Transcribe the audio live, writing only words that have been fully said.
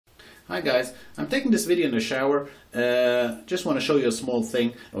Hi guys, I'm taking this video in the shower. Just want to show you a small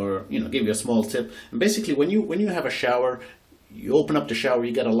thing, or give you a small tip. And basically, when you have a shower, you open up the shower,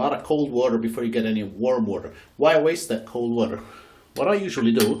 you get a lot of cold water before you get any warm water. Why waste that cold water? What I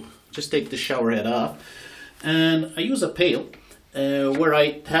usually do, just take the shower head off, and I use a pail where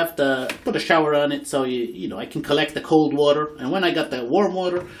I have to put a shower on it, so I can collect the cold water. And when I got that warm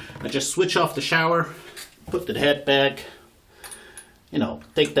water, I just switch off the shower, put the head back.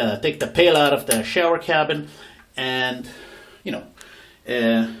 Take the pail out of the shower cabin, and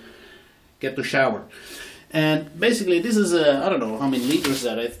get to shower. And basically, this is I don't know how many liters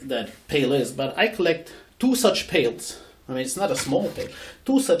that pail is, but I collect 2 such pails. I mean, it's not a small pail.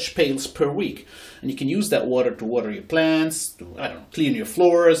 2 such pails per week, and you can use that water to water your plants, to clean your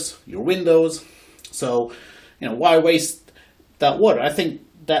floors, your windows. So, why waste that water? I think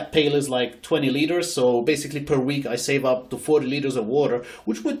that pail is like 20 liters, so basically per week I save up to 40 liters of water,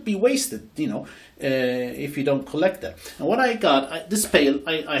 which would be wasted, if you don't collect that. And what I got, this pail,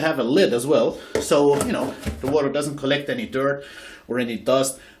 I have a lid as well, so, the water doesn't collect any dirt or any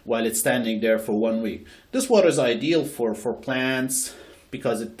dust while it's standing there for 1 week. This water is ideal for plants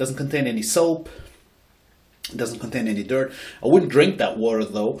because it doesn't contain any soap, it doesn't contain any dirt. I wouldn't drink that water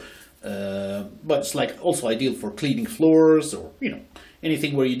though, but it's like also ideal for cleaning floors, or,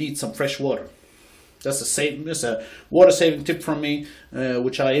 anything where you need some fresh water. That's a water saving tip from me,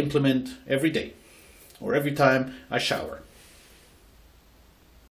 which I implement every day or every time I shower.